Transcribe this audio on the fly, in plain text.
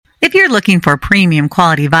If you're looking for premium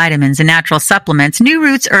quality vitamins and natural supplements, New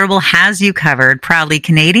Roots Herbal has you covered. Proudly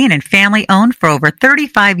Canadian and family owned for over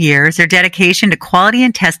 35 years, their dedication to quality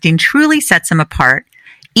and testing truly sets them apart.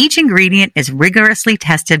 Each ingredient is rigorously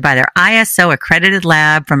tested by their ISO accredited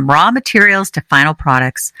lab, from raw materials to final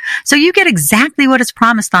products. So you get exactly what is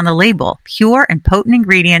promised on the label: pure and potent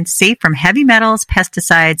ingredients, safe from heavy metals,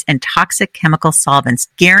 pesticides, and toxic chemical solvents,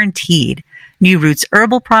 guaranteed. New Roots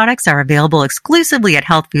Herbal products are available exclusively at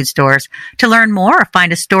health food stores. To learn more or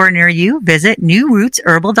find a store near you, visit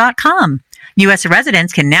newrootsherbal.com. U.S.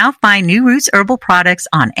 residents can now find New Roots Herbal products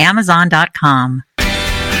on Amazon.com.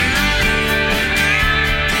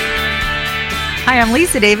 Hi, I'm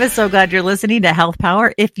Lisa Davis. So glad you're listening to Health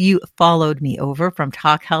Power. If you followed me over from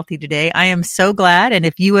Talk Healthy Today, I am so glad. And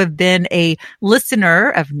if you have been a listener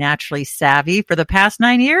of Naturally Savvy for the past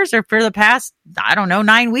 9 years or for the past,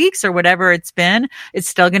 9 weeks or whatever it's been, it's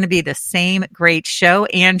still going to be the same great show.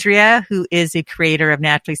 Andrea, who is a creator of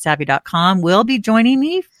naturallysavvy.com, will be joining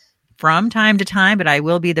me from time to time, but I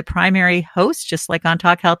will be the primary host, just like on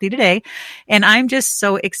Talk Healthy Today. And I'm just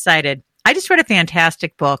so excited. I just read a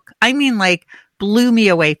fantastic book. Blew me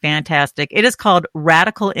away fantastic. It is called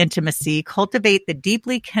Radical Intimacy: Cultivate the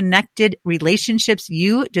Deeply Connected Relationships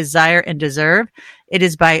You Desire and Deserve. It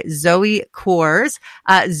is by Zoë Kors.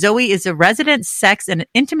 Zoe is a resident sex and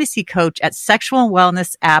intimacy coach at sexual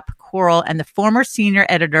wellness app Coral and the former senior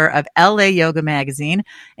editor of LA Yoga Magazine.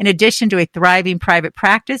 In addition to a thriving private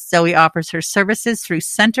practice, Zoe offers her services through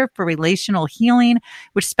Center for Relational Healing,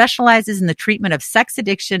 which specializes in the treatment of sex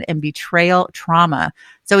addiction and betrayal trauma.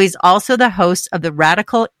 Zoe's also the host of the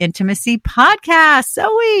Radical Intimacy podcast.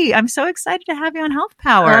 Zoe, I'm so excited to have you on Health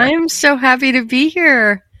Power. I'm so happy to be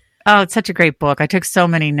here. Oh, it's such a great book. I took so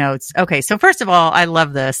many notes. Okay, so first of all, I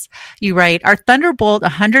love this. You write, our Thunderbolt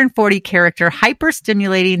 140 character, hyper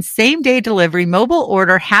stimulating, same day delivery, mobile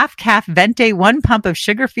order, half calf venti, 1 pump of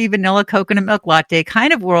sugar-free vanilla coconut milk latte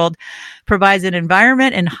kind of world provides an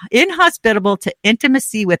environment and inhospitable to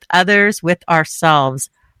intimacy with others, with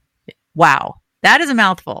ourselves. Wow. That is a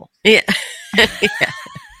mouthful. Yeah. Yeah.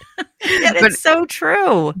 It's so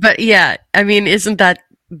true. But yeah, I mean, isn't that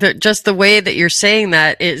just the way that you're saying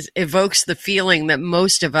that evokes the feeling that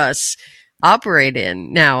most of us operate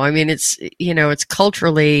in now. I mean, it's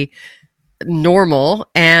culturally normal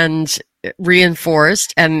and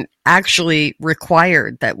reinforced and actually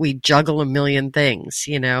required that we juggle a million things,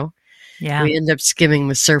 Yeah. We end up skimming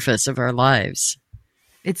the surface of our lives.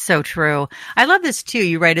 It's so true. I love this too.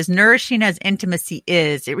 You write, as nourishing as intimacy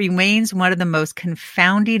is, it remains one of the most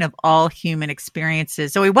confounding of all human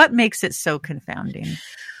experiences. Zoe, what makes it so confounding?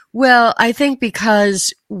 Well, I think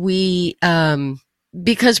because we long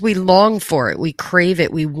for it, we crave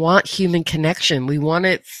it, we want human connection, we want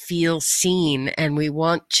to feel seen, and we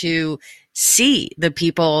want to see the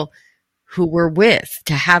people who we're with,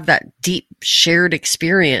 to have that deep shared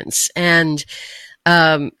experience, and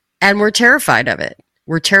we're terrified of it.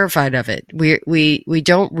 We're terrified of it. We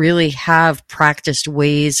don't really have practiced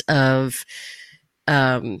ways of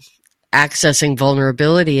accessing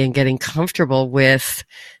vulnerability and getting comfortable with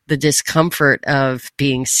the discomfort of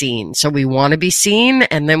being seen. So we want to be seen,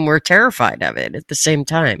 and then we're terrified of it at the same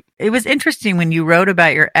time. It was interesting when you wrote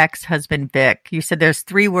about your ex-husband, Vic. You said there's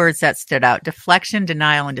 3 words that stood out: deflection,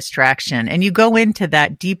 denial, and distraction. And you go into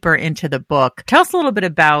that deeper into the book. Tell us a little bit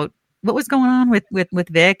about what was going on with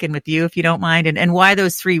Vic and with you, if you don't mind, and why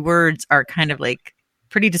those 3 words are kind of like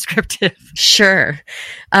pretty descriptive. Sure.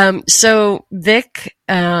 So Vic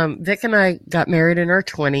and I got married in our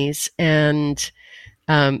 20s, and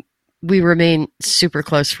we remain super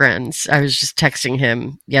close friends. I was just texting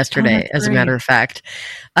him yesterday, as a matter of fact.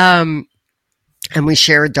 And we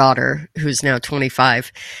share a daughter who's now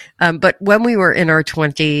 25. But when we were in our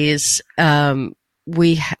 20s,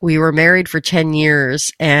 we were married for 10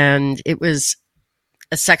 years, and it was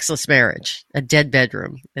a sexless marriage, a dead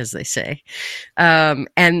bedroom, as they say.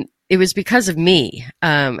 And it was because of me.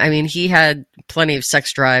 I mean, he had plenty of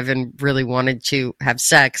sex drive and really wanted to have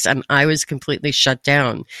sex, and I was completely shut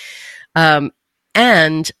down.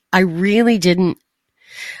 And I really didn't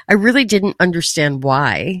understand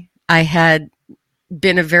why. I had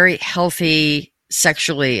been a very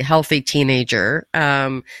sexually healthy teenager.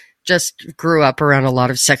 Just grew up around a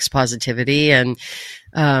lot of sex positivity and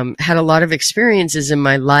had a lot of experiences in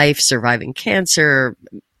my life, surviving cancer,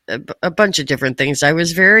 a bunch of different things. I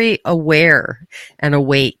was very aware and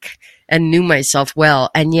awake and knew myself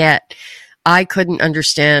well. And yet I couldn't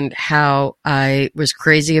understand how I was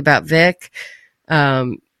crazy about Vic.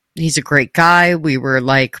 He's a great guy. We were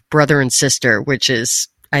like brother and sister, which is,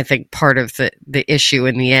 I think, part of the issue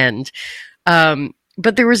in the end.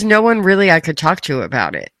 But there was no one really I could talk to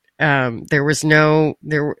about it. there was no,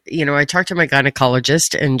 there, you know, I talked to my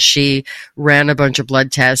gynecologist and she ran a bunch of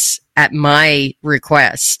blood tests at my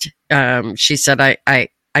request. She said, I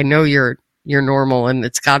know you're normal and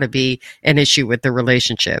it's got to be an issue with the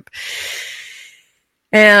relationship.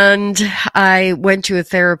 And I went to a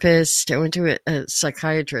therapist. I went to a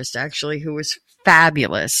psychiatrist, actually, who was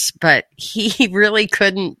fabulous, but he really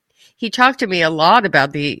couldn't. He talked to me a lot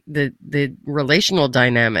about the relational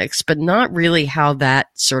dynamics, but not really how that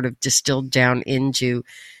sort of distilled down into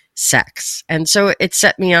sex. And so it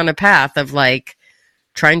set me on a path of like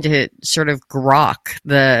trying to sort of grok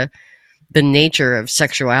the nature of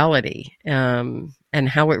sexuality, and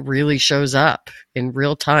how it really shows up in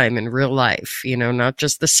real time, in real life, you know, not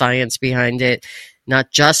just the science behind it, not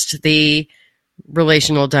just the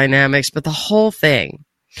relational dynamics, but the whole thing.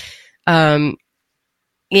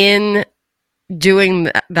 In doing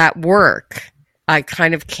that work, I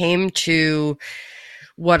kind of came to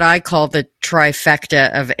what I call the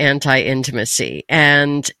trifecta of anti-intimacy.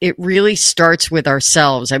 And it really starts with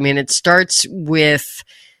ourselves. I mean, it starts with,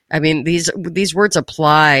 I mean, these words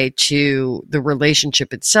apply to the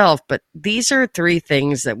relationship itself, but these are three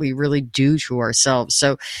things that we really do to ourselves.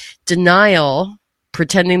 So denial,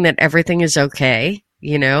 pretending that everything is okay,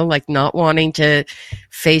 you know, like not wanting to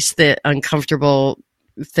face the uncomfortable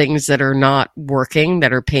things that are not working,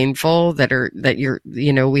 that are painful, that you're,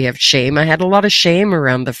 you know, we have shame. I had a lot of shame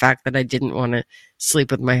around the fact that I didn't want to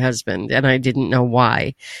sleep with my husband and I didn't know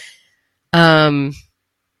why. And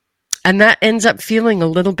that ends up feeling a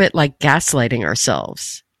little bit like gaslighting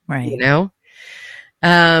ourselves, right? You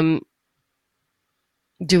know?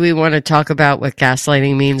 Do we want to talk about what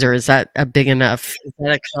gaslighting means, or is that a big enough? Is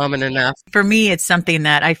that a common enough? For me, it's something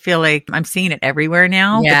that I feel like I'm seeing it everywhere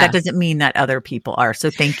now, Yeah. but that doesn't mean that other people are.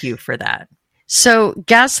 So thank you for that. So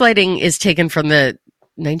gaslighting is taken from the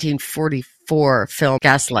 1944 film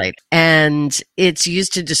Gaslight, and it's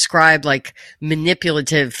used to describe like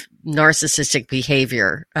manipulative narcissistic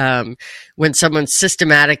behavior, when someone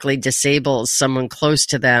systematically disables someone close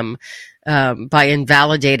to them, by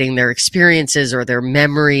invalidating their experiences or their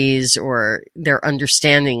memories or their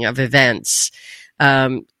understanding of events,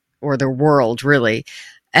 or their world, really.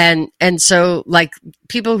 And so like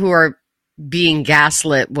people who are being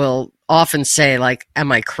gaslit will often say like,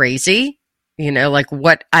 am I crazy? You know, like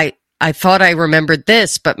what I thought I remembered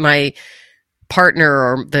this, but my partner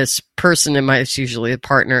or this person in my, it's usually a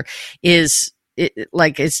partner, is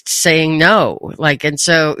saying no. Like, and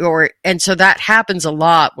so that happens a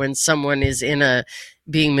lot when someone is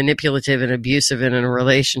being manipulative and abusive in a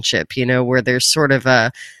relationship, you know, where there's sort of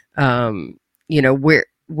a, you know, where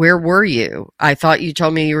were you? I thought you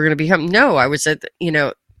told me you were going to be home. No, I was at, you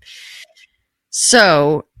know,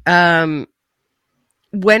 so,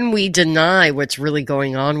 when we deny what's really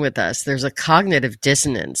going on with us, there's a cognitive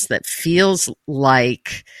dissonance that feels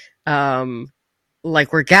like we're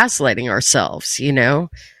gaslighting ourselves, you know,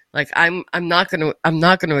 like I'm not going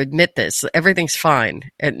to admit this. Everything's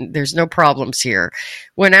fine and there's no problems here,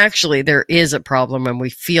 when actually there is a problem and we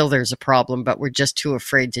feel there's a problem, but we're just too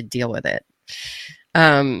afraid to deal with it.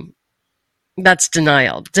 That's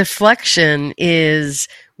denial. Deflection is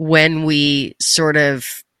when we sort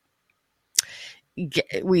of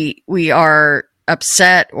we are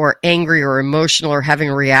upset or angry or emotional or having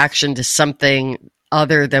a reaction to something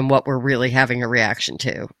other than what we're really having a reaction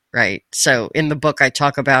to, right? So in the book, I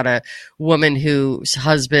talk about a woman whose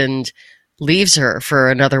husband leaves her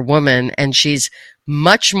for another woman, and she's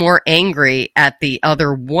much more angry at the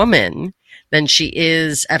other woman than she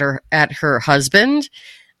is at her husband,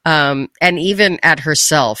 and even at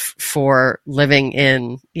herself for living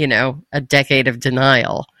in, you know, a decade of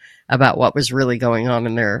denial about what was really going on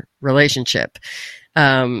in their relationship.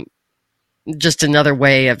 Just another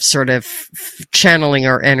way of sort of channeling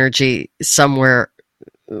our energy somewhere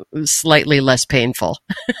slightly less painful.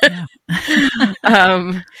 Yeah.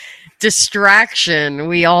 Distraction.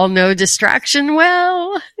 We all know distraction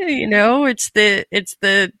well. You know, it's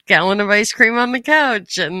the gallon of ice cream on the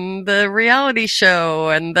couch and the reality show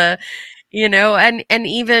and the, you know, and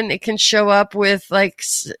even it can show up with like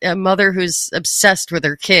a mother who's obsessed with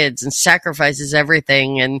her kids and sacrifices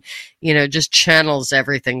everything and, you know, just channels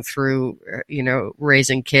everything through, you know,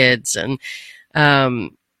 raising kids. And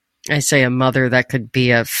I say a mother, that could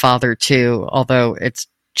be a father too, although it's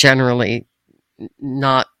generally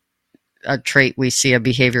not a trait we see, a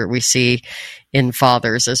behavior we see in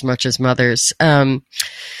fathers as much as mothers.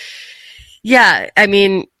 Yeah, I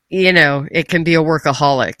mean, you know, it can be a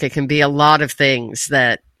workaholic. It can be a lot of things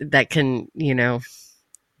that can, you know,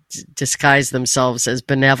 disguise themselves as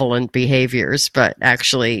benevolent behaviors, but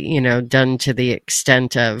actually, done to the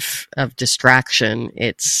extent of distraction,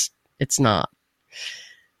 it's not.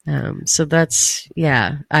 So that's,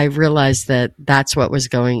 I realized that that's what was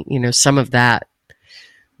going, some of that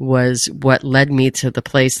was what led me to the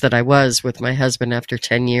place that I was with my husband after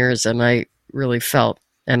 10 years. And I really felt,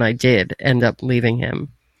 and I did end up leaving him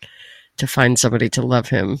to find somebody to love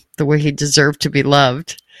him the way he deserved to be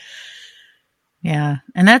loved. Yeah.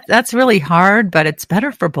 And that's really hard, but it's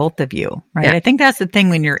better for both of you, right? Yeah. I think that's the thing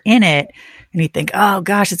when you're in it and you think, oh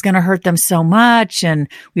gosh, it's going to hurt them so much. And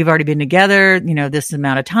we've already been together, this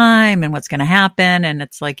amount of time and what's going to happen. And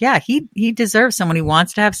it's like, yeah, he deserves someone who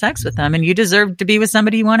wants to have sex with them, and you deserve to be with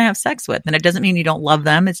somebody you want to have sex with. And it doesn't mean you don't love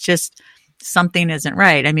them. It's just something isn't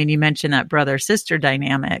right. I mean, you mentioned that brother-sister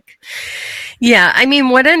dynamic. Yeah. I mean,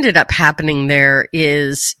 what ended up happening there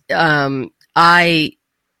is,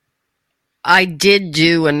 I did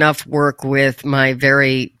do enough work with my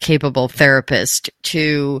very capable therapist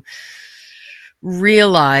to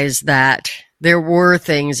realize that there were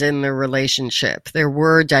things in the relationship. There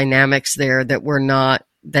were dynamics there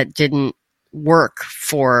that didn't work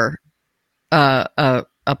for a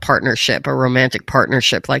partnership, a romantic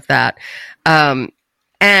partnership like that.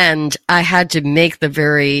 And I had to make the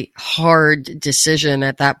very hard decision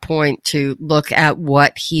at that point to look at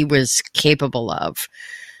what he was capable of.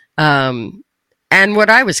 And what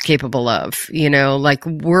I was capable of,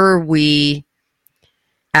 were we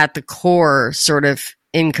at the core sort of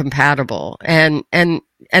incompatible? And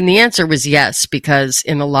the answer was yes, because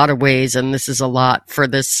in a lot of ways, and this is a lot for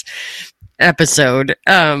this episode,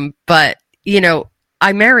 but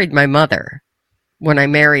I married my mother when I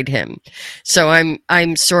married him. So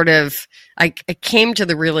I'm sort of, I came to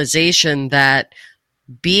the realization that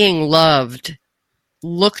being loved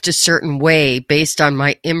looked a certain way based on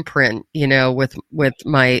my imprint, with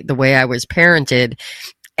the way I was parented.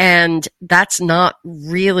 And that's not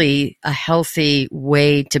really a healthy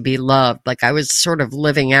way to be loved. Like, I was sort of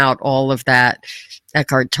living out all of that.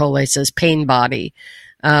 Eckhart Tolle says pain body.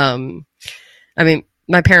 I mean,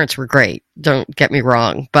 my parents were great. Don't get me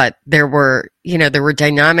wrong, but there were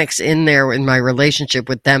dynamics in there in my relationship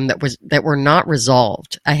with them that were not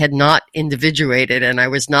resolved. I had not individuated, and I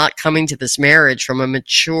was not coming to this marriage from a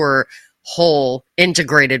mature, whole,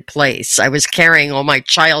 integrated place. I was carrying all my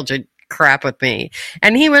childhood crap with me,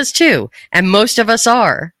 and he was too, and most of us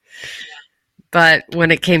are. But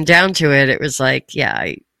when it came down to it, it was like,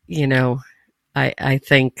 I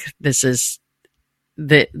think this is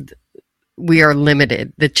we are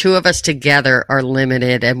limited. The two of us together are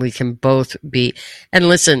limited, and we can both be. And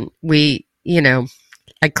listen, I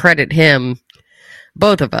credit him,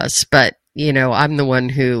 both of us, but, I'm the one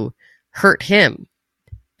who hurt him.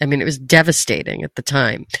 I mean, it was devastating at the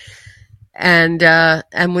time. And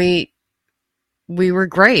we were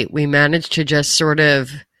great. We managed to just sort of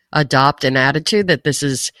adopt an attitude that this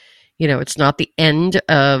is, it's not the end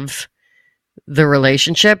of the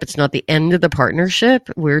relationship. It's not the end of the partnership.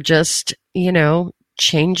 We're just,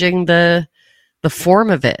 changing the form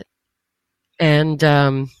of it.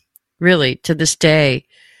 And really, to this day,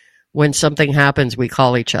 when something happens, we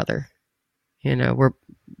call each other.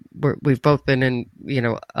 We've both been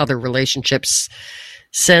in, other relationships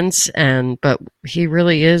since, but he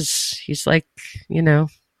really is, he's like,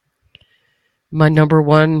 my number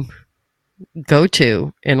one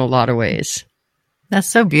go-to in a lot of ways. That's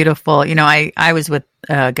so beautiful. I was with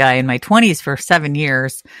a guy in my 20s for 7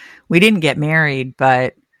 years. We didn't get married,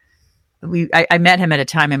 but I met him at a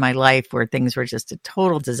time in my life where things were just a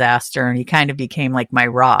total disaster, and he kind of became like my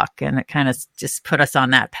rock, and it kind of just put us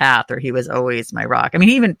on that path where he was always my rock. I mean,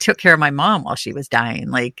 he even took care of my mom while she was dying,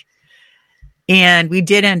 and we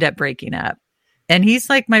did end up breaking up. And he's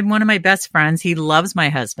like one of my best friends. He loves my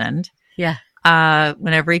husband. Yeah.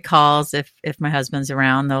 Whenever he calls, if my husband's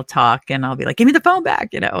around, they'll talk, and I'll be like, give me the phone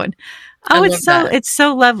back, and it's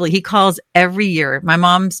so lovely. He calls every year. My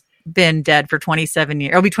mom's been dead for 27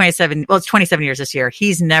 years. It'll be 27. Well, it's 27 years this year.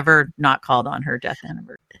 He's never not called on her death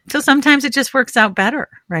anniversary. So sometimes it just works out better,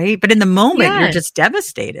 right? But in the moment, you're just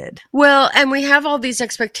devastated. Well, and we have all these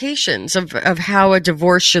expectations of how a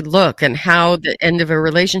divorce should look and how the end of a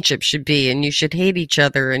relationship should be, and you should hate each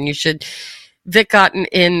other, and you should. Vic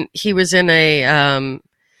he was in a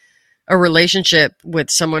relationship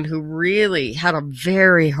with someone who really had a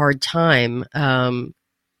very hard time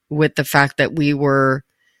with the fact that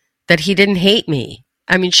that he didn't hate me.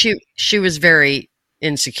 I mean, she was very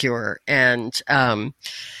insecure and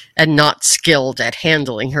not skilled at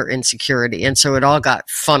handling her insecurity, and so it all got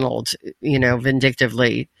funneled,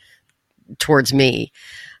 vindictively towards me.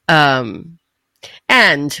 And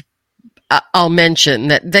I'll mention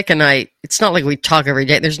that Vic and I, it's not like we talk every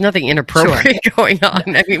day. There's nothing inappropriate going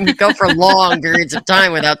on. I mean, we go for long periods of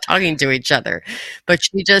time without talking to each other. But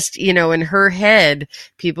she just, in her head,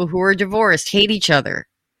 people who are divorced hate each other.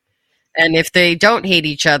 And if they don't hate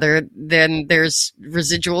each other, then there's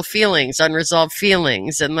residual feelings, unresolved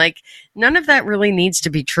feelings. And none of that really needs to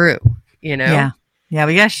be true, Yeah. Yeah.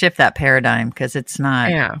 We got to shift that paradigm because it's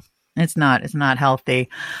not, Yeah. it's not healthy.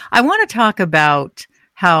 I want to talk about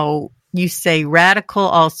how you say radical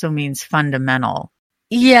also means fundamental.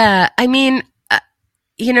 Yeah. I mean,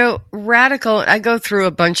 radical, I go through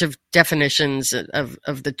a bunch of definitions of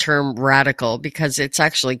the term radical because it's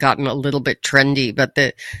actually gotten a little bit trendy. But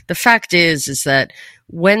the fact is that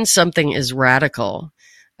when something is radical,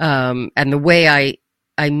 and the way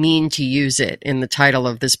I mean to use it in the title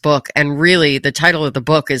of this book, and really the title of the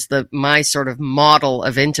book is my sort of model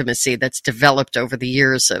of intimacy that's developed over the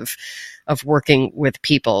years of working with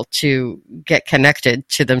people to get connected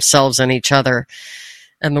to themselves and each other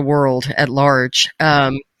and the world at large.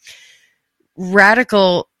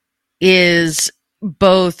 Radical is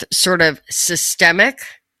both sort of systemic,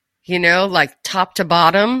 like top to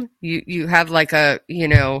bottom. You have they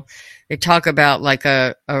talk about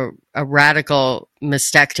a radical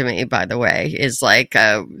mastectomy, by the way, is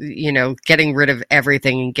getting rid of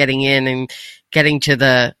everything and getting in and getting to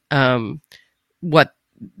the, what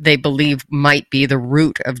they believe might be the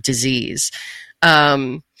root of disease.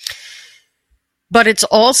 But it's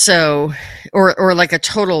also, or like a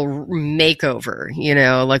total makeover,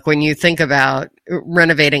 like when you think about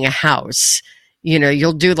renovating a house,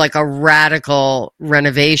 you'll do like a radical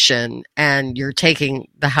renovation and you're taking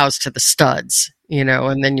the house to the studs,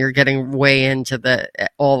 and then you're getting way into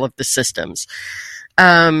all of the systems.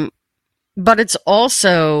 But it's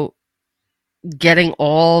also getting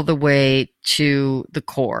all the way to the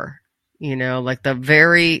core. Like the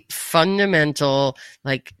very fundamental,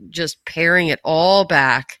 like just paring it all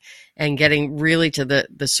back and getting really to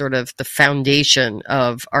the sort of the foundation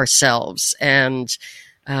of ourselves, and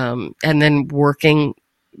then working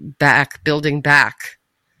back, building back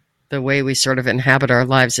the way we sort of inhabit our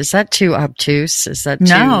lives. Is that too obtuse? Is that too...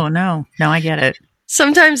 No, I get it.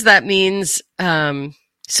 Sometimes that means,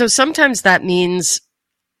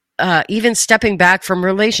 even stepping back from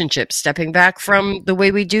relationships, stepping back from the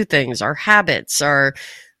way we do things, our habits, our,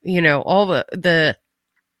 all the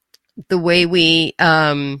way we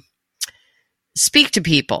speak to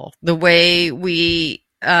people, the way we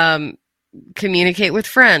communicate with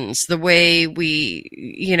friends, the way we,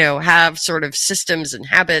 have sort of systems and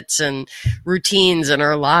habits and routines in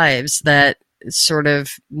our lives that sort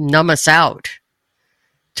of numb us out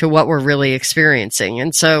to what we're really experiencing.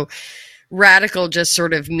 And so radical just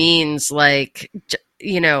sort of means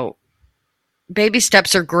baby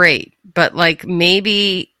steps are great, but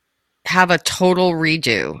maybe have a total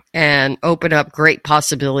redo and open up great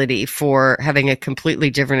possibility for having a completely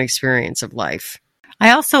different experience of life.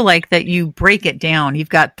 I also like that you break it down. You've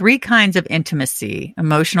got 3 kinds of intimacy: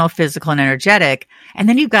 emotional, physical, and energetic. And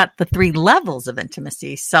then you've got the 3 levels of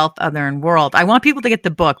intimacy: self, other, and world. I want people to get the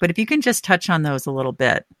book, but if you can just touch on those a little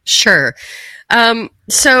bit. Sure. And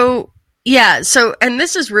this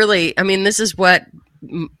is really, this is what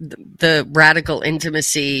the radical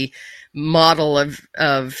intimacy model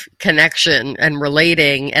of connection and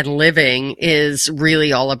relating and living is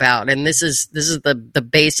really all about. And this is the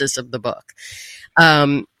basis of the book.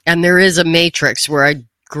 And there is a matrix where I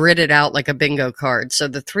grid it out like a bingo card. So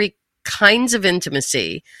the 3 kinds of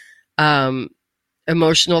intimacy,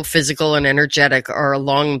 emotional, physical, and energetic, are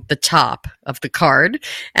along the top of the card,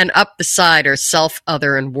 and up the side are self,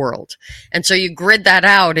 other, and world. And so you grid that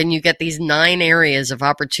out and you get these 9 areas of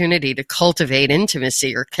opportunity to cultivate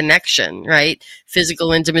intimacy or connection, right?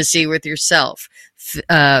 Physical intimacy with yourself,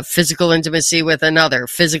 physical intimacy with another,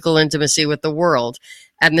 physical intimacy with the world,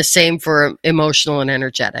 and the same for emotional and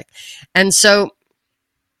energetic. And so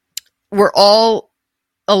we're all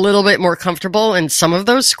a little bit more comfortable in some of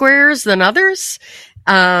those squares than others.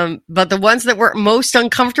 But the ones that we're most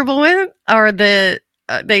uncomfortable in are they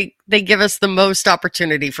give us the most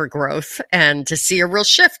opportunity for growth and to see a real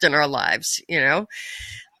shift in our lives,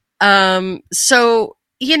 So,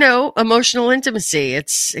 emotional intimacy,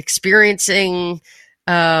 it's experiencing,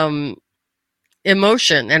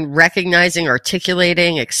 emotion and recognizing,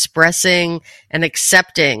 articulating, expressing, and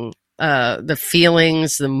accepting the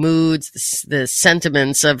feelings, the moods, the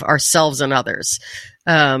sentiments of ourselves and others.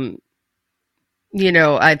 I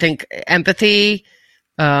think empathy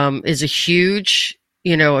is a huge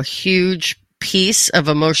piece of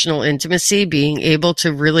emotional intimacy, being able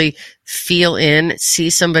to really feel in, see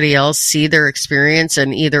somebody else, see their experience,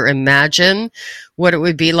 and either imagine what it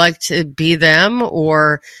would be like to be them,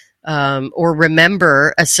 or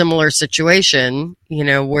remember a similar situation,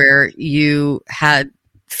 where you had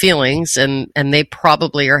feelings and they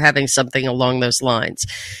probably are having something along those lines.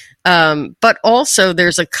 But also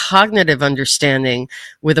there's a cognitive understanding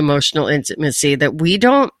with emotional intimacy that we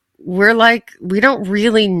don't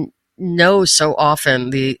really know so often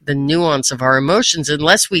the nuance of our emotions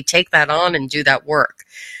unless we take that on and do that work.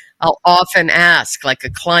 I'll often ask, like, a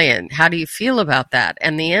client, how do you feel about that?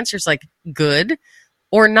 And the answer is like, good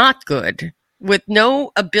or not good, with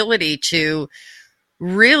no ability to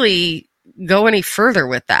really go any further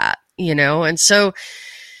with that, And so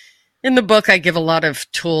in the book, I give a lot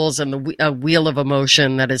of tools and a wheel of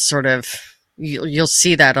emotion that is sort of, you'll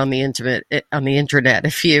see that on the intimate, on the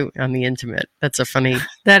intranet, on the intimate. That's a funny.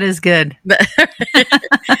 That is good.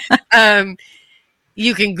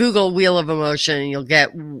 You can Google wheel of emotion and you'll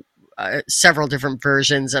get several different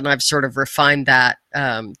versions. And I've sort of refined that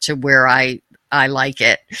to where I like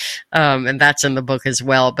it. And that's in the book as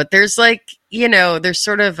well. But there's there's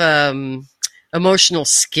sort of emotional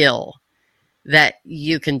skill that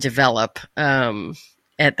you can develop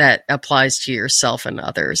that applies to yourself and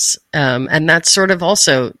others. And that's sort of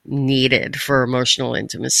also needed for emotional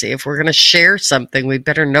intimacy. If we're going to share something, we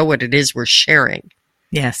better know what it is we're sharing.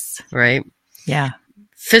 Yes. Right? Yeah.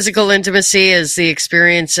 Physical intimacy is the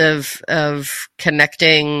experience of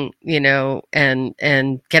connecting,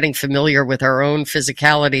 and getting familiar with our own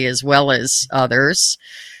physicality as well as others.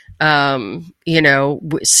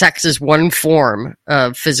 Sex is one form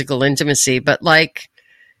of physical intimacy, but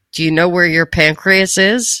do you know where your pancreas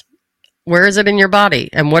is? Where is it in your body?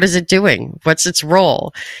 And what is it doing? What's its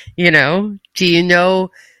role? Do you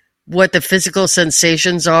know what the physical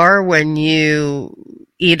sensations are when you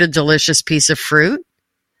eat a delicious piece of fruit?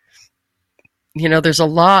 There's a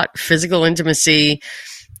lot physical intimacy.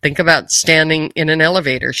 Think about standing in an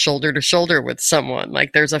elevator shoulder to shoulder with someone.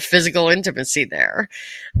 There's a physical intimacy there.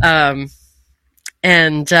 And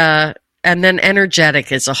then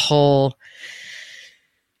energetic is a whole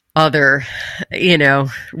other,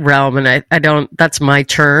 realm. And I don't, that's my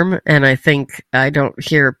term. And I think I don't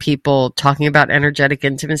hear people talking about energetic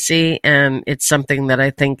intimacy. And it's something that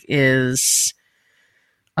I think is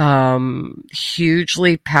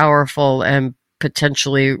hugely powerful and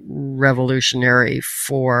potentially revolutionary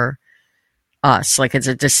for us. It's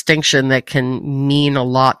a distinction that can mean a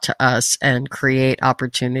lot to us and create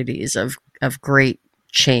opportunities of great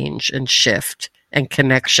change and shift and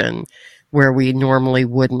connection where we normally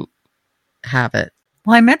wouldn't have it.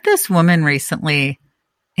 Well, I met this woman recently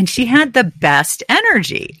and she had the best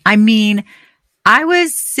energy. I mean, I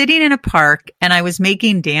was sitting in a park and I was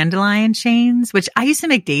making dandelion chains, which I used to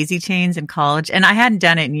make daisy chains in college and I hadn't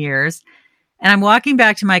done it in years. And I'm walking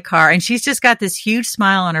back to my car and she's just got this huge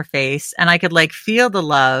smile on her face and I could feel the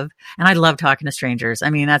love. And I love talking to strangers.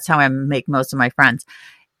 I mean, that's how I make most of my friends.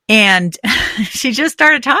 And she just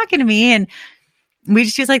started talking to me and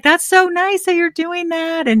she's like, that's so nice that you're doing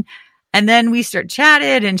that. And then we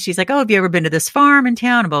chatted and she's like, oh, have you ever been to this farm in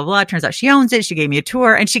town? And blah, blah, blah. Turns out she owns it. She gave me a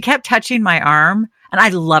tour and she kept touching my arm and I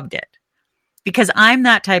loved it because I'm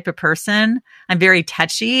that type of person. I'm very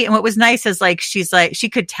touchy. And what was nice is she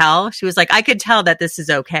could tell, she was like, I could tell that this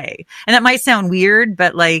is okay. And that might sound weird,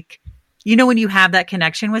 but when you have that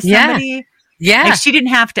connection with somebody, yeah. She didn't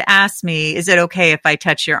have to ask me, is it okay if I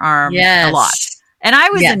touch your arm a lot? And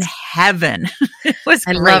I was in heaven. It was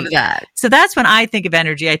great. I love that. So that's when I think of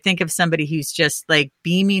energy. I think of somebody who's just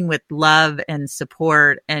beaming with love and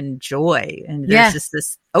support and joy. And there's just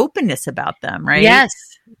this openness about them, right? Yes.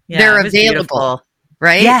 Yeah, they're available,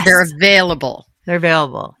 right? Yes. They're available. They're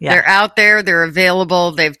available. Yeah. They're out there. They're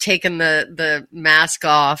available. They've taken the mask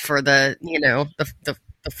off, or the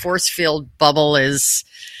force field bubble is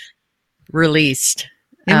released.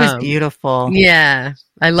 It was beautiful. Yeah.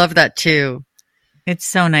 I love that too. It's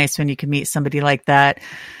so nice when you can meet somebody like that.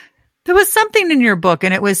 There was something in your book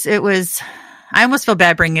and it was, I almost feel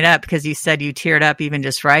bad bringing it up because you said you teared up even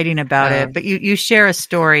just writing about it, but you share a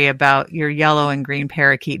story about your yellow and green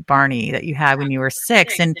parakeet Barney that you had when you were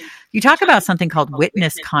 6. And you talk about something called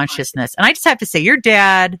witness consciousness. And I just have to say, your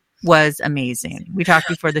dad was amazing. We talked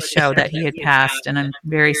before the show that he had passed and I'm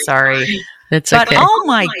very sorry. It's but okay. Oh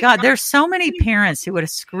my God, there's so many parents who would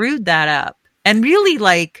have screwed that up and really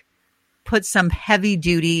put some heavy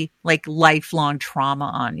duty, lifelong trauma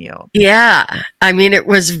on you. Yeah. I mean, it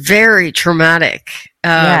was very traumatic.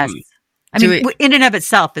 Yes. I mean, in and of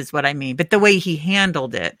itself is what I mean, but the way he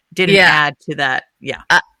handled it didn't add to that. Yeah.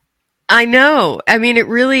 I know. I mean, it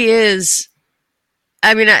really is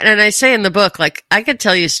I mean, and I say in the book, like, I could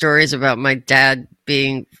tell you stories about my dad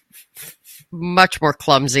being much more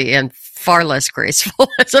clumsy and far less graceful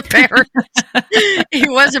as a parent. He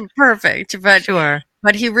wasn't perfect, but Sure.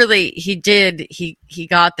 but he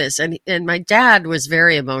got this. And my dad was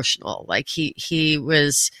very emotional. Like he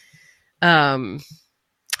was, oh,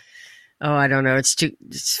 I don't know.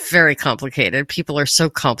 It's very complicated. People are so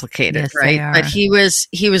complicated, Yes, right? they are. But he was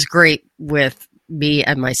great with me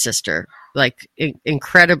and my sister, like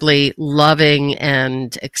incredibly loving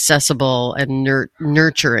and accessible and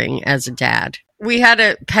nurturing as a dad. We had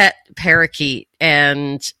a pet parakeet,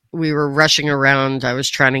 and we were rushing around. I was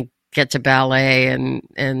trying to get to ballet,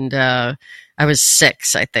 and I was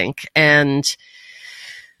 6, I think, um,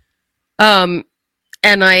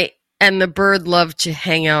 and the bird loved to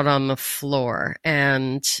hang out on the floor,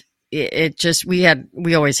 and it just we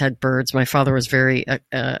always had birds. My father was very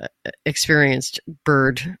experienced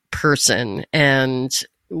bird person, and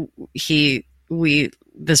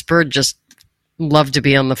this bird just loved to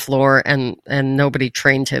be on the floor, and nobody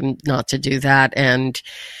trained him not to do that, and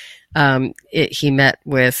he met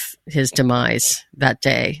with his demise that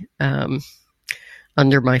day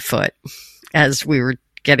under my foot as we were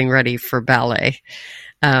getting ready for ballet.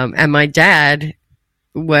 And my dad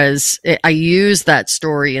I use that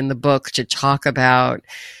story in the book to talk about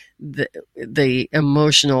the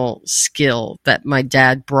emotional skill that my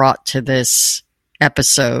dad brought to this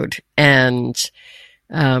episode. And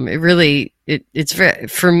for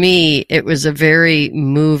me, it was a very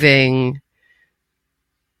moving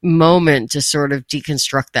moment to sort of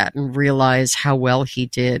deconstruct that and realize how well he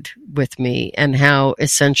did with me, and how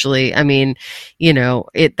essentially, I mean,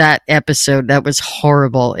 that episode, that was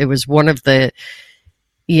horrible. It was one of the,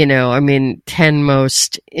 10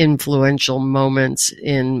 most influential moments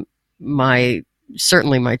in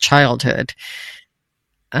certainly my childhood.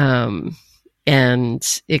 And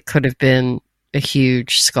it could have been a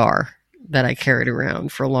huge scar that I carried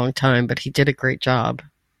around for a long time, but he did a great job.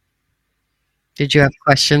 Did you have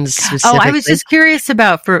questions specifically? Oh, I was just curious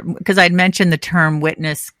because I'd mentioned the term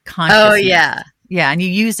witness consciousness. Oh, yeah. Yeah, and you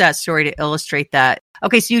use that story to illustrate that.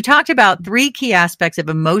 Okay, so you talked about 3 key aspects of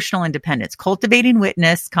emotional independence: cultivating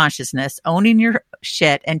witness consciousness, owning your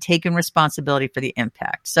shit, and taking responsibility for the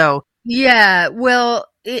impact. So, yeah, well,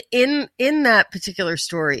 in that particular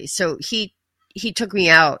story, so he took me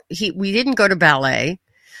out. We didn't go to ballet.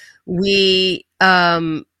 He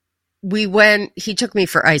took me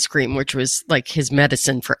for ice cream, which was like his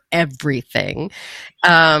medicine for everything.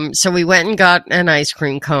 So we went and got an ice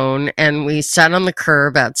cream cone, and we sat on the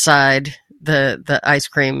curb outside the ice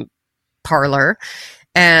cream parlor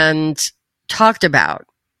and talked about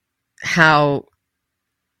how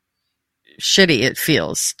shitty it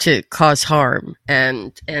feels to cause harm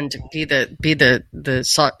and be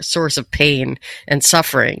the source of pain and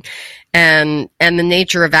suffering, and the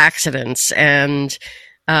nature of accidents, and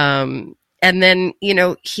then,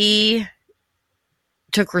 he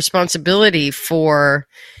took responsibility for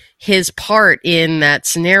his part in that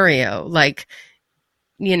scenario. Like,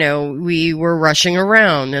 we were rushing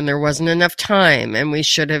around and there wasn't enough time, and we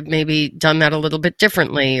should have maybe done that a little bit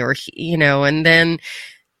differently, or, and then,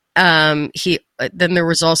 then there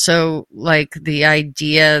was also like the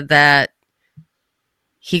idea that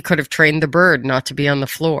he could have trained the bird not to be on the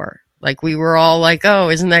floor. Like, we were all like, oh,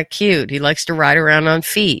 isn't that cute? He likes to ride around on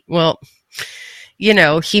feet. Well,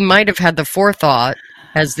 he might have had the forethought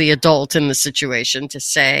as the adult in the situation to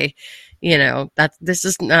say, that this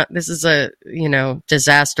is a,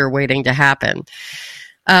 disaster waiting to happen.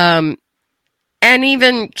 And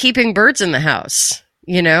even keeping birds in the house,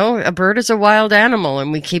 a bird is a wild animal,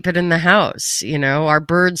 and we keep it in the house. Our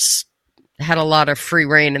birds had a lot of free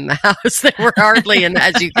reign in the house. They were hardly in,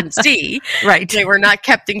 as you can see, right. They were not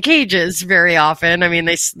kept in cages very often. I mean,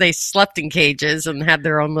 they slept in cages and had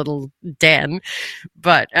their own little den,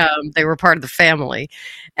 but they were part of the family.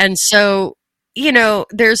 And so,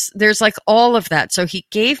 there's like all of that. So he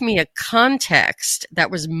gave me a context that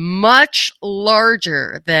was much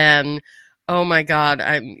larger than, oh my God,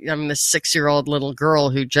 I'm this 6-year-old little girl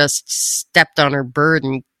who just stepped on her bird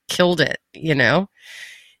and killed it.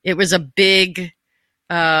 It was a big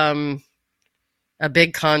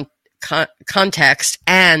context,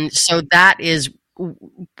 and so that is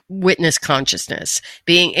witness consciousness,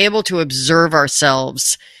 being able to observe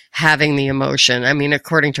ourselves having the emotion. I mean,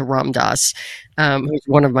 according to Ram Dass, who's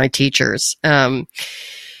one of my teachers, yeah,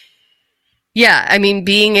 I mean,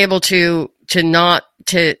 being able to not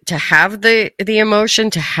to have the emotion,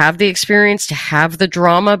 to have the experience, to have the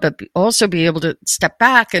drama, but also be able to step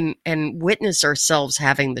back and witness ourselves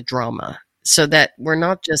having the drama, so that we're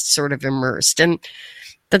not just sort of immersed. And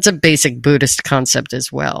That's a basic Buddhist concept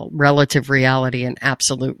as well. Relative reality and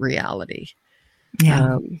absolute reality.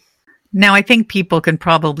 Yeah. Now, I think people can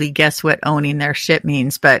probably guess what owning their shit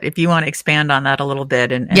means, but if you want to expand on that a little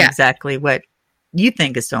bit and exactly what you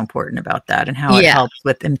think is so important about that and how it helps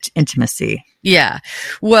with intimacy. Yeah.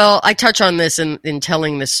 Well, I touch on this in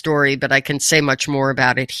telling this story, but I can say much more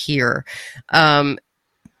about it here.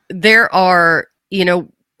 There are,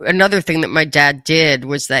 another thing that my dad did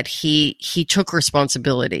was that he took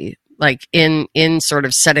responsibility, like in sort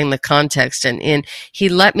of setting the context, and he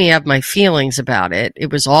let me have my feelings about it.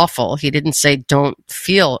 It was awful. He didn't say, don't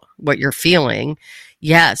feel what you're feeling.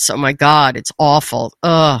 Yes. Oh my God, it's awful.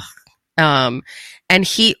 Ugh. And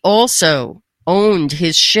he also owned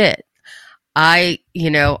his shit. I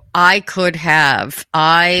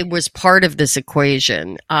was part of this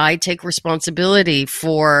equation. I take responsibility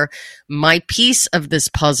for my piece of this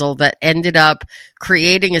puzzle that ended up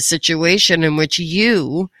creating a situation in which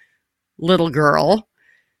you, little girl,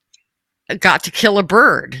 got to kill a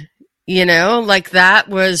bird. Like that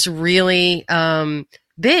was really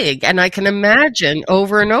big. And I can imagine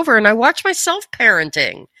over and over, and I watch myself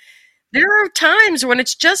parenting. There are times when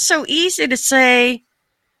it's just so easy to say,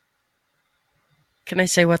 can I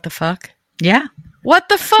say what the fuck? Yeah. What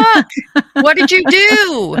the fuck? What did you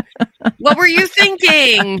do? What were you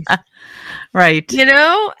thinking? Right.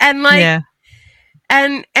 And like,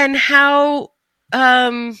 and how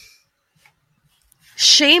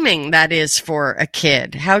shaming that is for a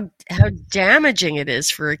kid, how damaging it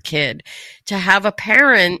is for a kid to have a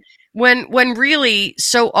parent when really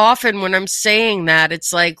so often when I'm saying that,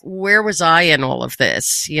 it's like, where was I in all of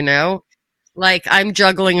this? Like I'm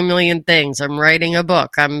juggling a million things. I'm writing a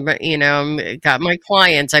book. I'm got my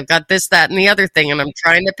clients. I've got this, that, and the other thing, and I'm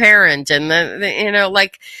trying to parent. And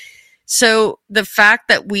so the fact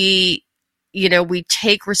that we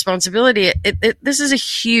take responsibility. This is a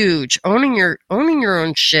huge owning your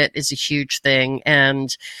own shit is a huge thing,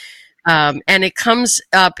 and it comes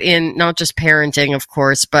up in not just parenting, of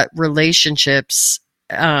course, but relationships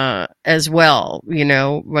as well,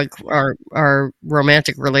 like our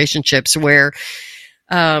romantic relationships where,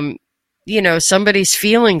 somebody's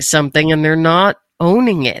feeling something and they're not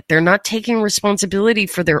owning it. They're not taking responsibility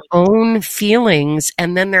for their own feelings.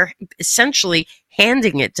 And then they're essentially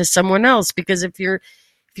handing it to someone else, because if you've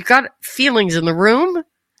got feelings in the room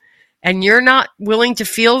and you're not willing to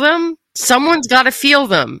feel them, someone's got to feel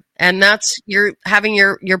them. And that's you're having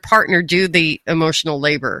your partner do the emotional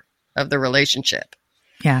labor of the relationship.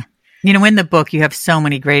 Yeah. In the book, you have so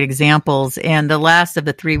many great examples. And the last of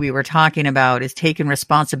the three we were talking about is taking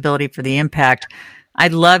responsibility for the impact. I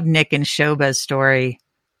love Nick and Shoba's story.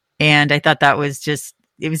 And I thought that was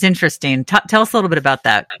it was interesting. Tell us a little bit about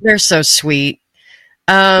that. They're so sweet.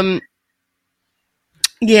 Yeah.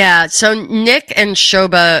 So Nick and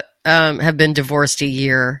Shoba have been divorced a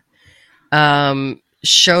year.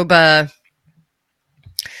 Shoba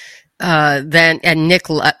and Nick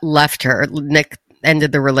left her. Nick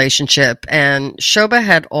ended the relationship, and Shoba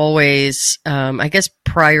had always, I guess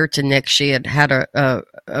prior to Nick, she had a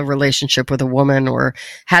relationship with a woman or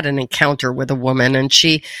had an encounter with a woman, and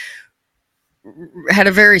she had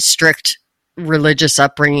a very strict religious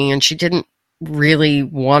upbringing, and she didn't really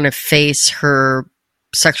want to face her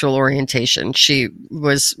sexual orientation. She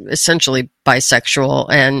was essentially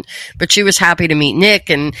bisexual, but she was happy to meet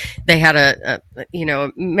Nick, and they had a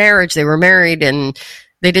marriage. They were married, and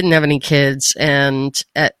they didn't have any kids. And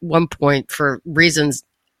at one point, for reasons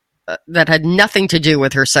that had nothing to do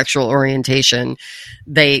with her sexual orientation,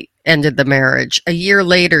 they ended the marriage. A year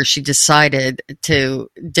later, she decided to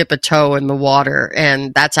dip a toe in the water,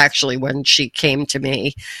 and that's actually when she came to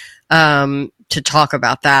me to talk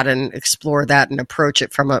about that and explore that and approach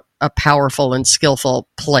it from a powerful and skillful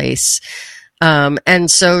place. And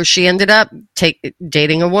so she ended up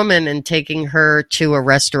dating a woman and taking her to a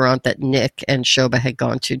restaurant that Nick and Shoba had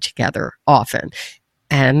gone to together often.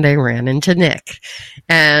 And they ran into Nick.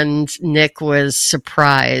 And Nick was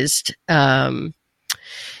surprised. And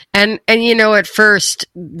at first,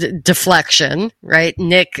 deflection, right?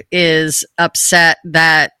 Nick is upset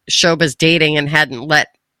that Shoba's dating and hadn't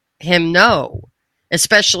let him know,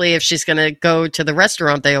 especially if she's going to go to the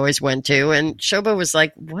restaurant they always went to. And Shoba was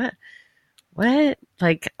like, what?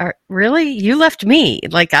 Like, really? You left me.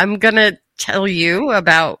 Like, I'm going to tell you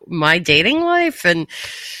about my dating life? And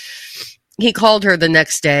he called her the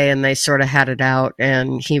next day, and they sort of had it out,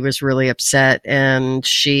 and he was really upset. And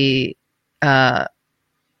it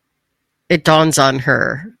dawns on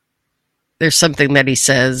her. There's something that he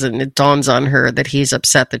says, and it dawns on her that he's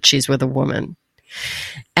upset that she's with a woman.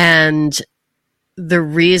 And the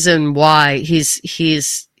reason why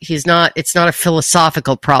he's not, it's not a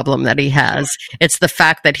philosophical problem that he has. It's the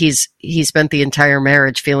fact that he spent the entire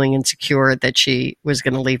marriage feeling insecure that she was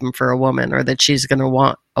going to leave him for a woman, or that she's going to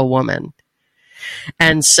want a woman.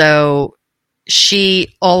 And so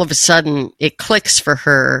she, all of a sudden, it clicks for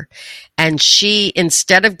her. And she,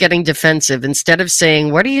 instead of getting defensive, instead of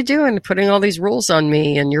saying, what are you doing, putting all these rules on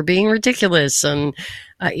me, and you're being ridiculous, and,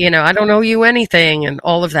 I don't owe you anything, and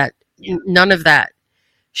all of that, none of that.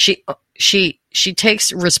 She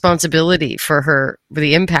takes responsibility for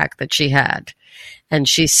the impact that she had. And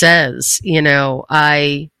she says,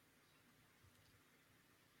 I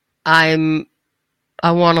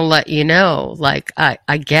want to let you know, like,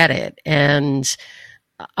 I get it. And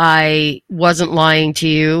I wasn't lying to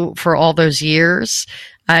you for all those years.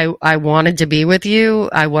 I wanted to be with you.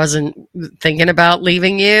 I wasn't thinking about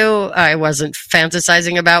leaving you. I wasn't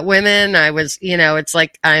fantasizing about women. I was, it's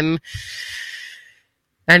like and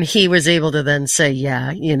he was able to then say,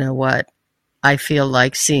 yeah, you know what? I feel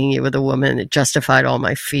like seeing you with a woman, it justified all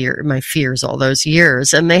my fears all those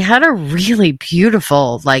years. And they had a really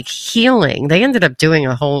beautiful, like, healing. They ended up doing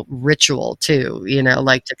a whole ritual too,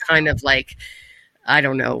 like to kind of like, I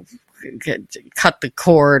don't know, cut the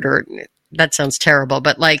cord, or that sounds terrible,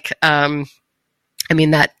 but like,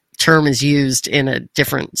 that term is used in a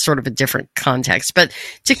different context, but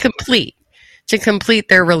to complete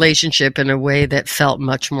their relationship in a way that felt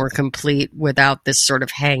much more complete, without this sort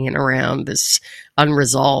of hanging around, this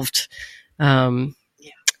unresolved. Yeah.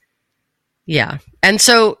 And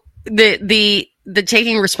so the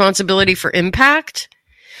taking responsibility for impact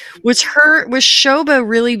was Shobha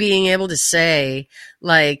really being able to say,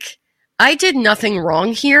 like, I did nothing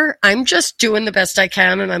wrong here. I'm just doing the best I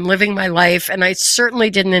can, and I'm living my life. And I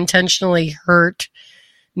certainly didn't intentionally hurt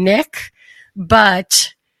Nick,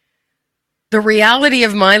 but the reality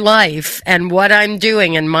of my life and what I'm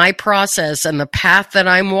doing and my process and the path that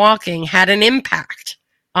I'm walking had an impact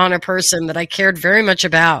on a person that I cared very much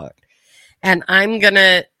about. And I'm going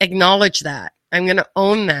to acknowledge that. I'm going to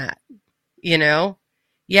own that,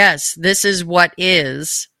 Yes, this is what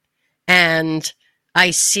is. And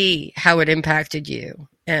I see how it impacted you.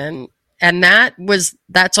 And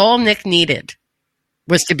that's all Nick needed,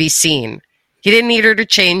 was to be seen. He didn't need her to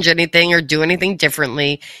change anything or do anything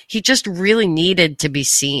differently. He just really needed to be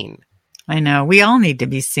seen. I know. We all need to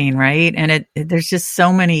be seen, right? And there's just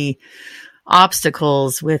so many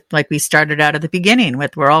obstacles with, like we started out at the beginning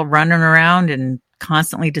with, we're all running around and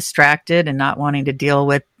constantly distracted and not wanting to deal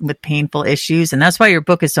with painful issues. And that's why your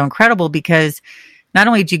book is so incredible, because not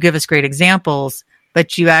only do you give us great examples,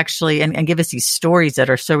 but you actually, and give us these stories that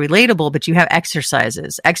are so relatable, but you have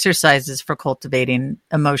exercises for cultivating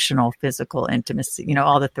emotional, physical intimacy,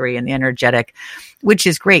 all the three, and the energetic, which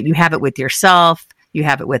is great. You have it with yourself, you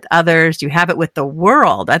have it with others, you have it with the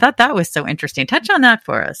world. I thought that was so interesting. Touch on that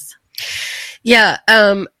for us. Yeah.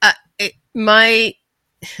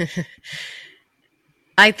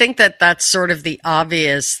 I think that's sort of the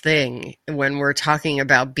obvious thing when we're talking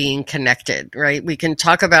about being connected, right? We can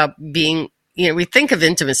talk about being, we think of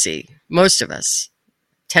intimacy. Most of us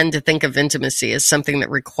tend to think of intimacy as something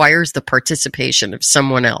that requires the participation of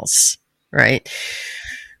someone else, right?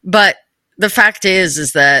 But the fact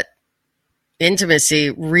is that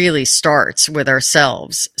intimacy really starts with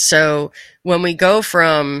ourselves. So when we go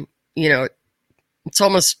from, it's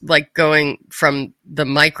almost like going from the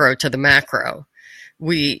micro to the macro.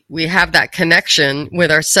 We have that connection with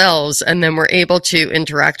ourselves, and then we're able to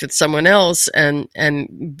interact with someone else and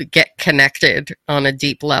get connected on a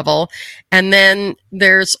deep level. And then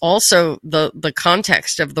there's also the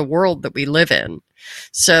context of the world that we live in.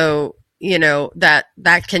 So,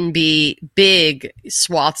 that can be big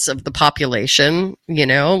swaths of the population,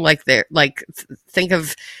 think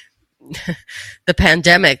of the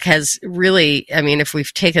pandemic has really, if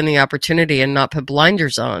we've taken the opportunity and not put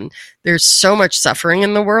blinders on, there's so much suffering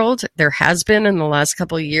in the world. There has been in the last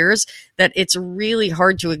couple of years that it's really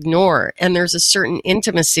hard to ignore. And there's a certain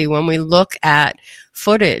intimacy when we look at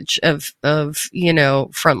footage of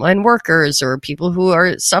frontline workers or people who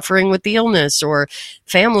are suffering with the illness, or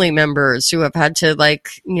family members who have had to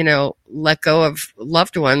let go of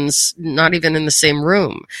loved ones, not even in the same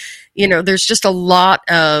room. There's just a lot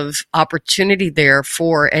of opportunity there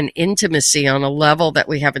for an intimacy on a level that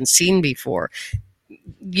we haven't seen before.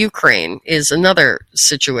 Ukraine is another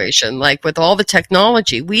situation. Like, with all the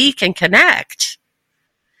technology, we can connect.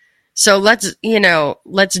 So let's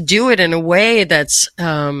do it in a way that's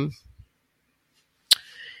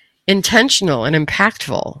intentional and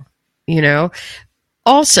impactful,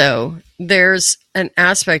 Also, there's an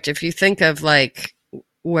aspect, if you think of like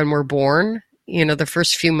when we're born, the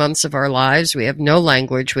first few months of our lives, we have no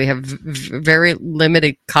language. We have very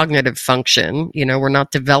limited cognitive function. We're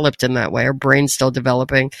not developed in that way. Our brain's still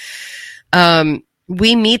developing.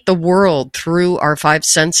 We meet the world through our five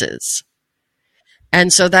senses.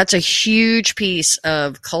 And so that's a huge piece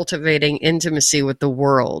of cultivating intimacy with the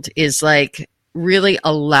world, is like really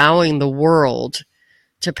allowing the world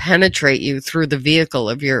to penetrate you through the vehicle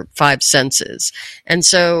of your five senses. And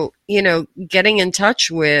so, getting in touch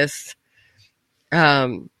with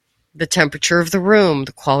the temperature of the room,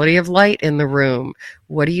 the quality of light in the room,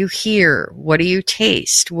 what do you hear? What do you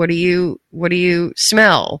taste? What do you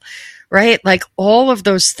smell? Right? Like all of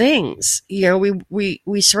those things,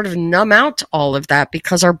 we sort of numb out all of that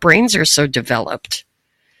because our brains are so developed.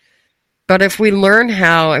 But if we learn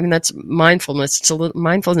how, that's mindfulness.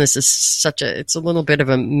 Mindfulness is it's a little bit of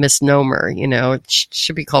a misnomer, it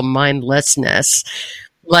should be called mindlessness,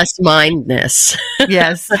 less mindness.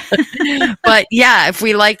 Yes. But yeah, if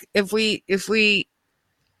we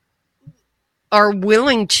are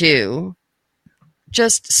willing to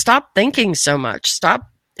just stop thinking so much, stop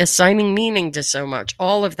assigning meaning to so much,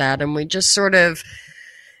 all of that, and we just sort of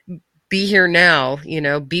be here now,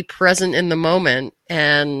 be present in the moment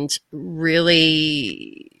and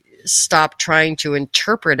really stop trying to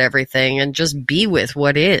interpret everything and just be with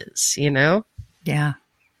what is, Yeah.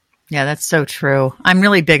 Yeah, that's so true. I'm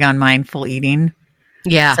really big on mindful eating.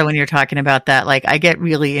 Yeah. So when you're talking about that, like I get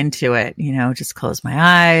really into it, just close my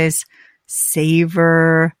eyes,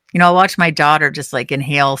 savor. I'll watch my daughter just like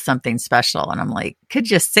inhale something special. And I'm like,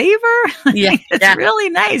 could you savor? Yeah. It's really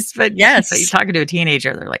nice. But yes, but you're talking to a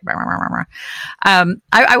teenager. They're like, rah, rah, rah, rah.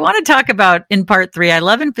 I want to talk about in part 3, I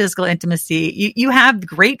love in physical intimacy. You have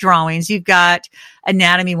great drawings. You've got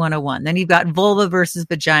anatomy 101. Then you've got vulva versus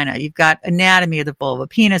vagina. You've got anatomy of the vulva,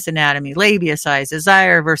 penis anatomy, labia size,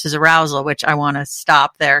 desire versus arousal, which I want to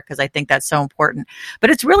stop there because I think that's so important. But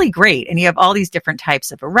it's really great. And you have all these different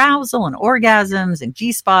types of arousal and orgasms and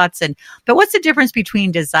G-spots. But what's the difference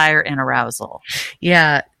between desire and arousal?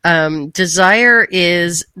 Yeah. Desire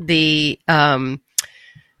is the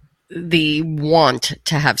want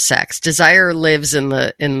to have sex. Desire lives in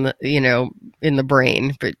the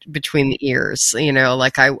brain, but between the ears,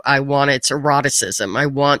 like I want, it's eroticism. I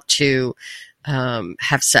want to,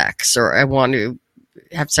 have sex, or I want to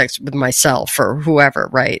have sex with myself or whoever,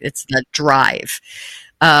 right? It's that drive.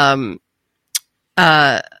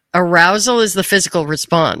 Arousal is the physical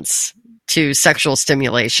response to sexual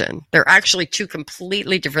stimulation. They're actually two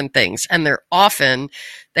completely different things, and they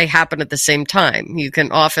happen at the same time. You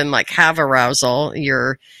can often have arousal,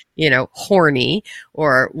 you're, horny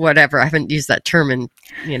or whatever. I haven't used that term in,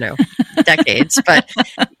 decades, but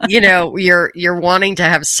you're wanting to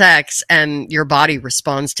have sex and your body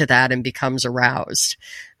responds to that and becomes aroused.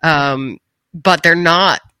 But they're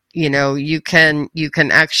not, you can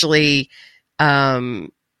actually,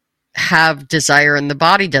 have desire and the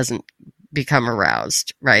body doesn't become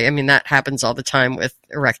aroused, right? That happens all the time with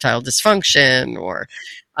erectile dysfunction or,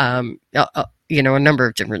 a number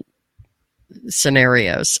of different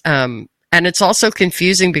scenarios. And it's also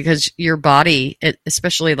confusing because your body,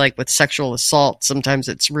 especially with sexual assault, sometimes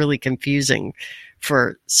it's really confusing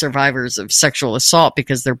for survivors of sexual assault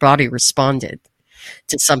because their body responded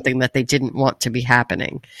to something that they didn't want to be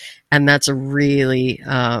happening. And that's a really,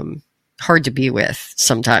 hard to be with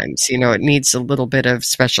sometimes. It needs a little bit of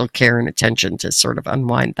special care and attention to sort of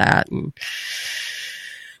unwind that. And,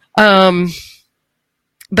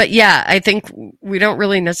 but yeah, I think we don't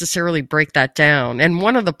really necessarily break that down. And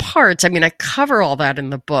one of the parts, I cover all that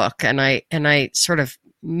in the book, and I sort of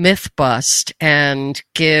myth bust and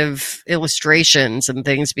give illustrations and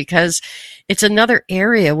things because it's another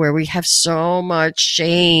area where we have so much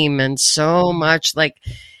shame and so much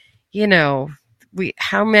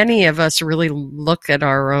how many of us really look at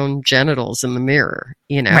our own genitals in the mirror,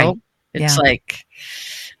 Right. It's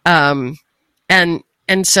Yeah.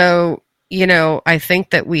 And so, I think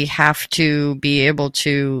that we have to be able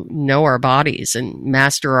to know our bodies and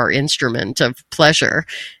master our instrument of pleasure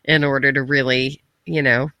in order to really,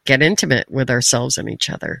 get intimate with ourselves and each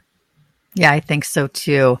other. Yeah, I think so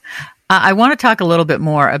too. I want to talk a little bit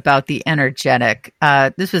more about the energetic.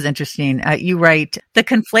 This was interesting. You write, the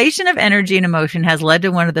conflation of energy and emotion has led to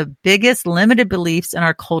one of the biggest limited beliefs in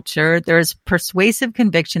our culture. There is persuasive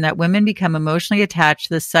conviction that women become emotionally attached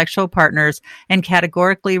to the sexual partners and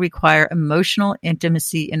categorically require emotional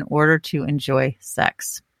intimacy in order to enjoy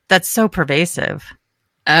sex. That's so pervasive.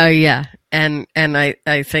 Yeah. And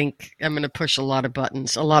I think I'm going to push a lot of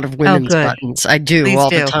buttons, a lot of women's buttons. I do. Please all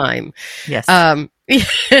do. the time. Yes.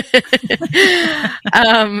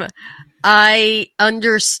 I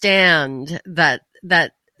understand that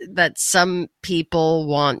some people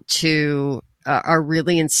want to are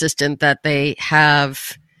really insistent that they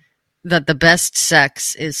have that the best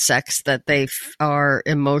sex is sex that they are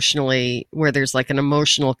emotionally, where there's like an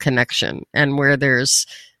emotional connection and where there's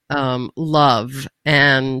love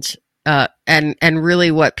and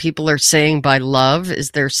really what people are saying by love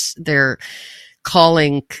is they're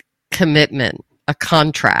calling commitment a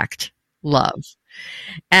contract love.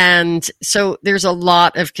 And so there's a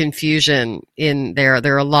lot of confusion in there.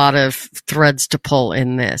 There are a lot of threads to pull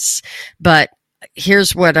in this, but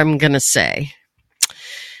here's what I'm going to say.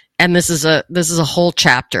 And this is a whole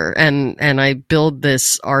chapter, and I build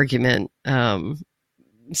this argument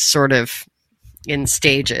sort of in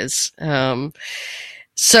stages.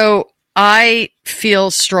 So I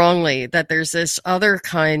feel strongly that there's this other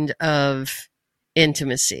kind of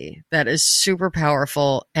intimacy that is super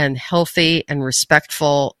powerful and healthy and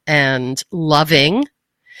respectful and loving,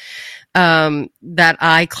 that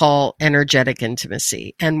I call energetic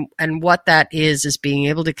intimacy. And what that is being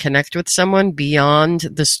able to connect with someone beyond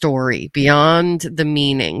the story, beyond the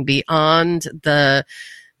meaning, beyond the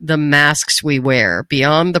masks we wear,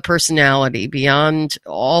 beyond the personality, beyond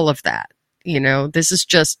all of that. You know, this is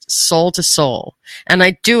just soul to soul. And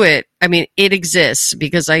I do it. I mean, it exists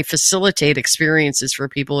because I facilitate experiences for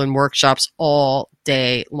people in workshops all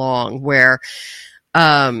day long where,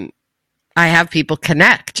 I have people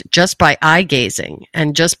connect just by eye gazing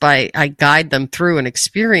and I guide them through an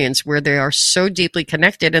experience where they are so deeply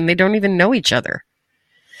connected and they don't even know each other.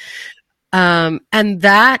 And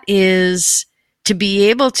that is to be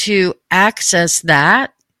able to access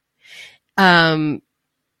that,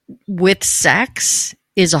 with sex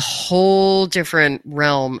is a whole different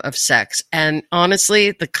realm of sex. And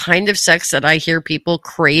honestly, the kind of sex that I hear people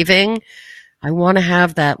craving, I want to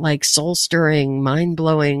have that like soul stirring, mind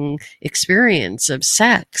blowing experience of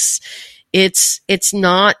sex. It's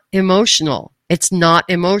not emotional. It's not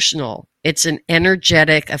emotional. It's an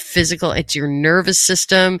energetic, a physical, it's your nervous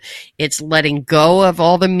system. It's letting go of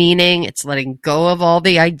all the meaning. It's letting go of all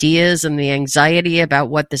the ideas and the anxiety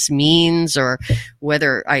about what this means or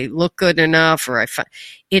whether I look good enough or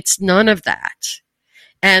it's none of that.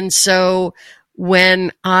 And so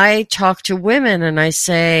when I talk to women and I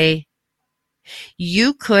say,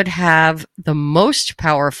 you could have the most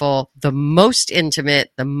powerful, the most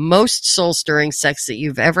intimate, the most soul-stirring sex that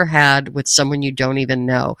you've ever had with someone you don't even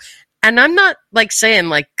know. And I'm not like saying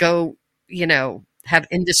like go, you know, have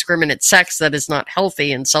indiscriminate sex that is not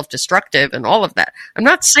healthy and self-destructive and all of that. I'm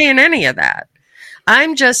not saying any of that.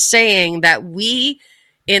 I'm just saying that we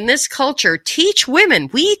in this culture teach women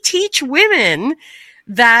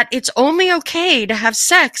that it's only okay to have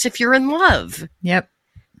sex if you're in love. Yep.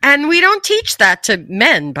 And we don't teach that to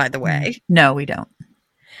men, by the way. No, we don't.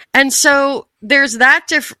 And so there's that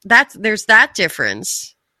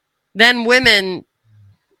difference. Then women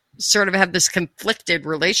sort of have this conflicted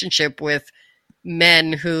relationship with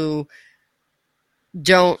men who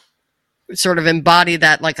don't sort of embody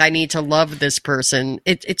that, like, I need to love this person.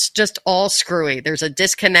 It's just all screwy. There's a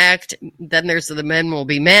disconnect. Then there's the men will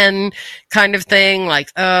be men kind of thing.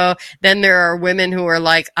 Like, then there are women who are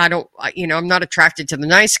like, I'm not attracted to the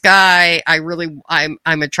nice guy.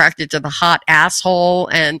 I'm attracted to the hot asshole.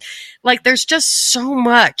 And like, there's just so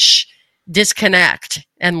much disconnect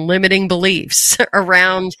and limiting beliefs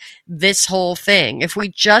around this whole thing. If we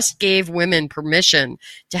just gave women permission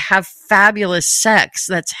to have fabulous sex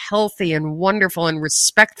that's healthy and wonderful and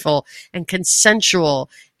respectful and consensual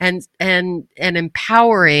and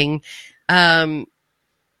empowering, that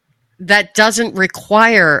doesn't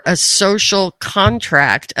require a social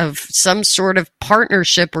contract of some sort of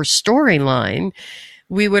partnership or storyline,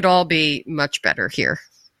 we would all be much better here.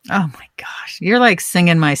 Oh my gosh. You're like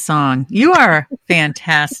singing my song. You are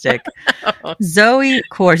fantastic. Zoë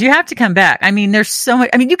Kors, you have to come back. I mean, there's so much.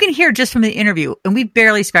 I mean, you can hear just from the interview, and we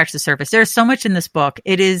barely scratched the surface. There's so much in this book.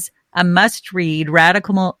 It is a must read,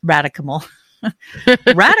 radical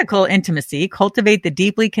intimacy, cultivate the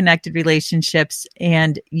deeply connected relationships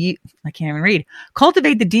I can't even read.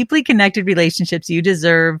 Cultivate the deeply connected relationships you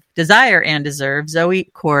desire and deserve.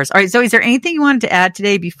 Zoë Kors. All right, Zoe, is there anything you wanted to add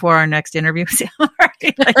today before our next interview? All right,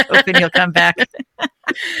 I hoping you'll come back.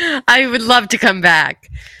 I would love to come back.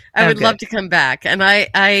 I would love to come back. And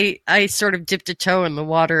I sort of dipped a toe in the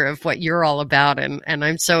water of what you're all about. And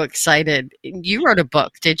I'm so excited. You wrote a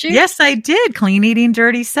book, did you? Yes, I did. Clean Eating,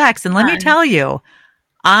 Dirty Sex. And let me tell you,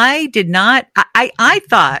 I did not, I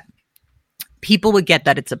thought people would get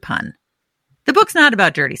that it's a pun. The book's not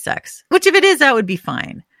about dirty sex, which if it is, that would be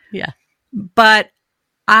fine. Yeah. But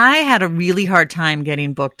I had a really hard time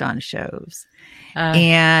getting booked on shows.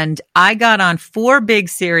 And I got on 4 big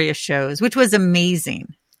serious shows, which was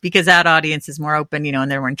amazing. because that audience is more open,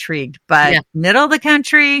 and they're more intrigued. But middle of the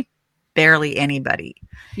country, barely anybody.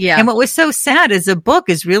 Yeah. And what was so sad is the book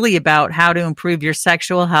is really about how to improve your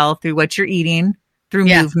sexual health through what you're eating, through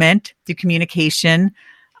movement, through communication,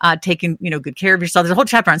 taking, good care of yourself. There's a whole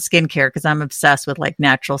chapter on skincare because I'm obsessed with like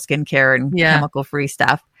natural skincare and chemical free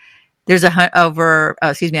stuff. There's over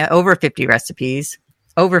 50 recipes,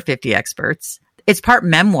 over 50 experts. It's part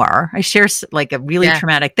memoir. I share like a really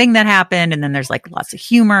traumatic thing that happened. And then there's like lots of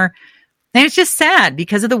humor. And it's just sad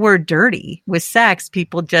because of the word dirty with sex.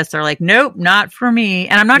 People just are like, nope, not for me.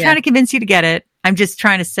 And I'm not trying to convince you to get it. I'm just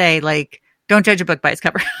trying to say, like, don't judge a book by its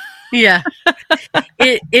cover. Yeah,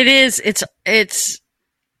 it is.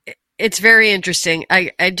 It's very interesting.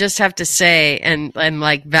 I just have to say and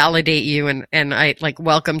like validate you and I like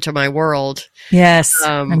welcome to my world. Yes,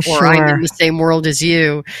 I'm sure. I'm in the same world as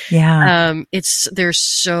you. Yeah. There's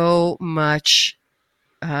so much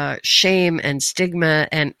shame and stigma,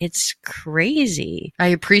 and it's crazy. I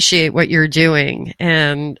appreciate what you're doing,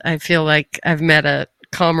 and I feel like I've met a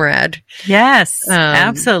comrade. Yes,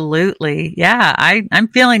 absolutely. Yeah, I'm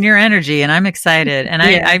feeling your energy, and I'm excited, and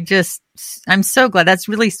I'm so glad. That's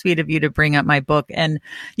really sweet of you to bring up my book. And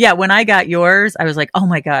when I got yours, I was like, oh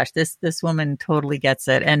my gosh, this woman totally gets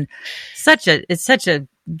it. And it's such a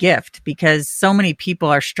gift because so many people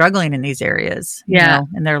are struggling in these areas,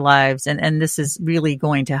 in their lives. And this is really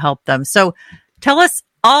going to help them. So tell us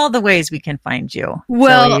all the ways we can find you,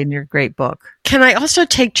 Zoe, in your great book. Can I also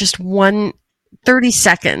take just 30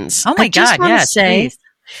 seconds? Oh my God. Yes. Say, please.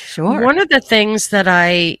 Sure. One of the things that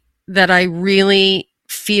I really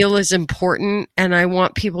feel is important and I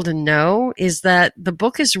want people to know is that the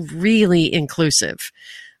book is really inclusive.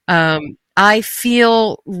 I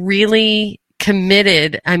feel really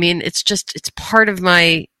committed. I mean, it's part of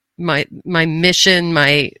my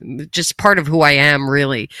mission, just part of who I am,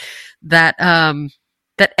 really, that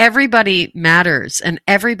everybody matters and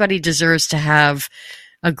everybody deserves to have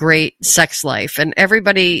a great sex life and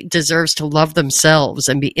everybody deserves to love themselves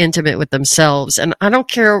and be intimate with themselves. And I don't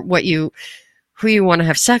care who you want to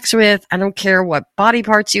have sex with. I don't care what body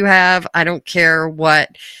parts you have. I don't care what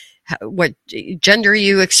gender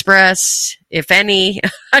you express, if any.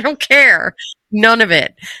 I don't care. None of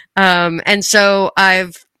it. And so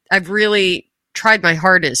I've really tried my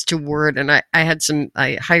hardest to word, and I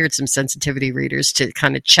hired some sensitivity readers to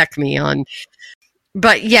kind of check me on.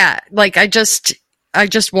 But like I just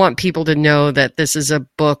want people to know that this is a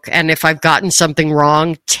book, and if I've gotten something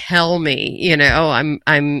wrong, tell me.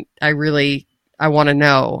 I want to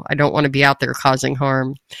know. I don't want to be out there causing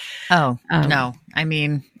harm. Oh, no. I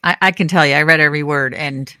mean, I can tell you, I read every word,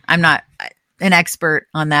 and I'm not an expert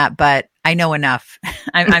on that, but I know enough.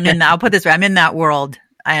 I'm in that. I'll put it this way. I'm in that world,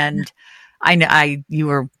 and I know you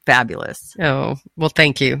were fabulous. Oh, well,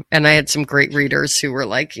 thank you. And I had some great readers who were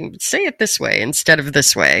like, say it this way instead of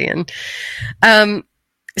this way. And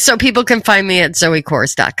so people can find me at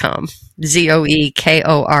zoekors.com,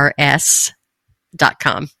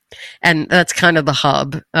 ZOEKORS.com. And that's kind of the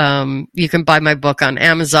hub. You can buy my book on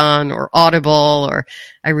Amazon or Audible, or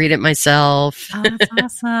I read it myself. Oh,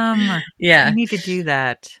 that's awesome. Yeah. I need to do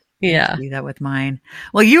that. Yeah. Do that with mine.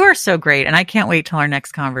 Well, you are so great. And I can't wait till our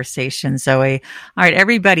next conversation, Zoe. All right,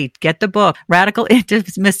 everybody, get the book, Radical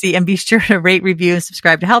Intimacy, and be sure to rate, review, and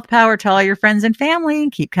subscribe to Health Power. Tell all your friends and family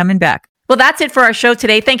and keep coming back. Well, that's it for our show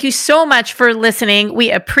today. Thank you so much for listening.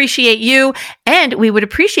 We appreciate you, and we would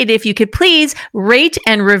appreciate it if you could please rate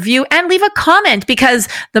and review and leave a comment, because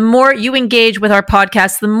the more you engage with our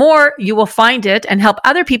podcast, the more you will find it and help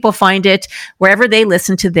other people find it wherever they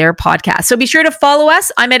listen to their podcast. So be sure to follow us.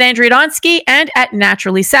 I'm at Andrea Donsky and at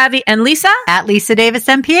Naturally Savvy, and Lisa at Lisa Davis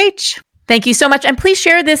MPH. Thank you so much. And please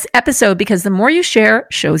share this episode, because the more you share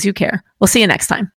shows you care. We'll see you next time.